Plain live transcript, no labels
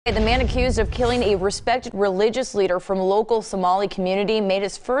The man accused of killing a respected religious leader from local Somali community made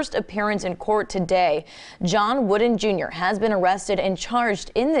his first appearance in court today. John Wooden Jr. has been arrested and charged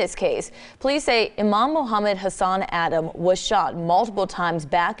in this case. Police say Imam Mohamed Hassan Adam was shot multiple times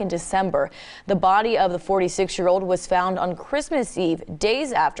back in December. The body of the 46-year-old was found on Christmas Eve,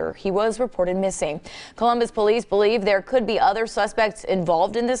 days after he was reported missing. Columbus police believe there could be other suspects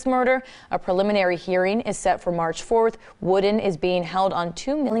involved in this murder. A preliminary hearing is set for March 4th. Wooden is being held on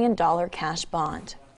 $2 million cash bond.